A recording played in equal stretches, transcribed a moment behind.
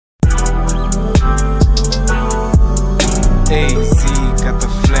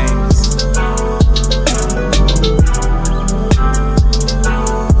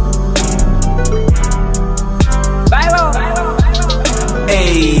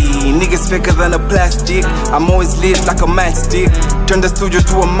niggas faker than a plastic. I'm always lit like a matchstick. Turn the studio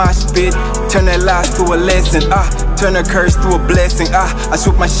to a mosh pit. Turn a loss to a lesson. Turn a curse to a blessing. I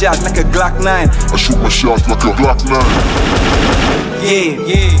shoot my shot like a Glock 9. I shoot my shot like a Glock 9.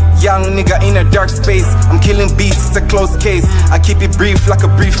 Yeah. Young nigga in a dark space. I'm killing beats, it's a close case. I keep it brief like a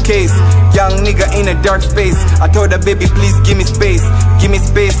briefcase. Young nigga in a dark space. I told her, baby, please give me space. Give me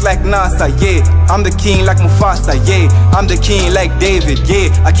space like NASA, yeah. I'm the king like Mufasa, yeah. I'm the king like David, yeah.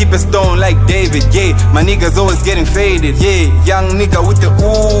 I keep a stone like David, yeah. My niggas always getting faded, yeah. Young nigga with the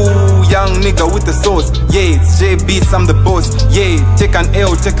ooh, young nigga with the sauce, yeah. It's J Beats, I'm the boss, yeah. Take an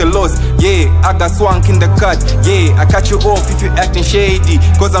L, take a loss, yeah. I got swank in the cut, yeah. I cut you off if you acting shady,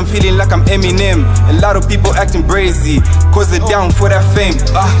 cause I'm feeling like I'm Eminem. A lot of people acting brazy, cause they're down for that fame.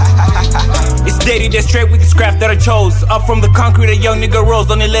 It's steady, they're straight with this craft that I chose. Up from the concrete, a young nigga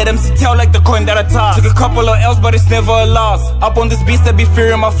rose. Only let MC tell like the coin that I tossed. Took a couple of L's, but it's never a loss. Up on this beast, that be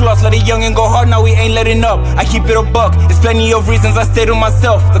fearing my flaws. Let a youngin' go hard, now we ain't letting up. I keep it a buck, there's plenty of reasons I stay to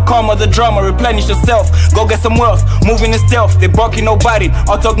myself. The karma, the drama, replenish yourself. Go get some wealth, moving in stealth. They barking, no biting,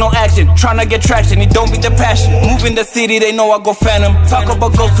 all talk, no action. Tryna get traction, it don't be the passion. Moving the city, they know I go phantom. Talk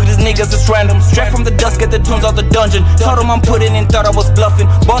about ghosts to these niggas, it's random. Straight from the dust, get the tunes out the dungeon. Told them I'm putting in, thought I was bluffing.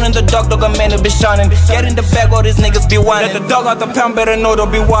 Born in the dark, dog, a man to be shining. Get in the bag, all these niggas be whining. Let the dog out the pound, better know they'll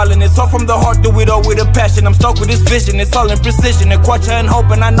be wildin'. It's all from the heart, do it all with a passion. I'm stuck with this vision, it's all in precision. And quacha and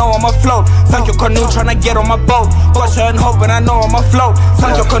hope, and I know I'm afloat. Sunk your canoe, tryna get on my boat. Quacha and hope, and I know I'm afloat.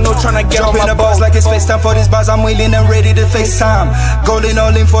 Sunk your canoe, tryna get on my boat. Dropping the bars like it's FaceTime for these bars. I'm wheeling and ready to FaceTime. Golden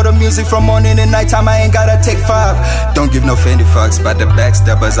all in for the music from morning to nighttime. I ain't gotta take 5. Don't give no Fendi fucks about the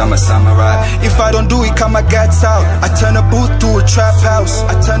backstabbers, I'm a samurai. If I don't do it, come my guts out. I turn a booth to a trap house.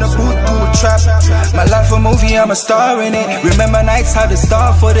 I turn a booth to a trap. My life a movie, I'm a star in it. Remember nights, had to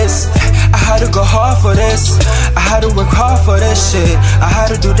start for this. I had to go hard for this. I had to work hard for this shit. I had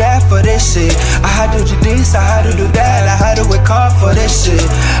to do that for this shit. I had to do this, I had to do that. I had to work hard for this shit.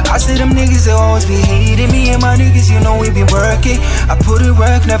 I see them niggas, they always be hating me. And my niggas, you know we be working. I put in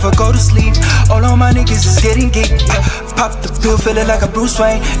work, never go to sleep. All of my niggas is getting geeked. Pop the pill, feeling like a Bruce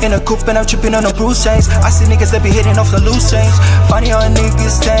Wayne. In a coupe and I'm tripping on the Bruce chains. I see niggas that be hitting off the loose change. Funny how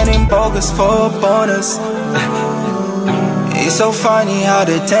niggas standing bogus for a bonus. It's so funny how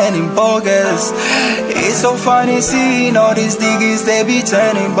they turning bogus. It's so funny seeing all these niggas, they be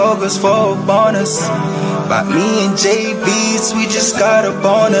turning bogus for a bonus. But me and J Beats, we just got a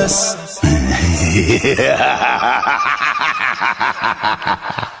bonus.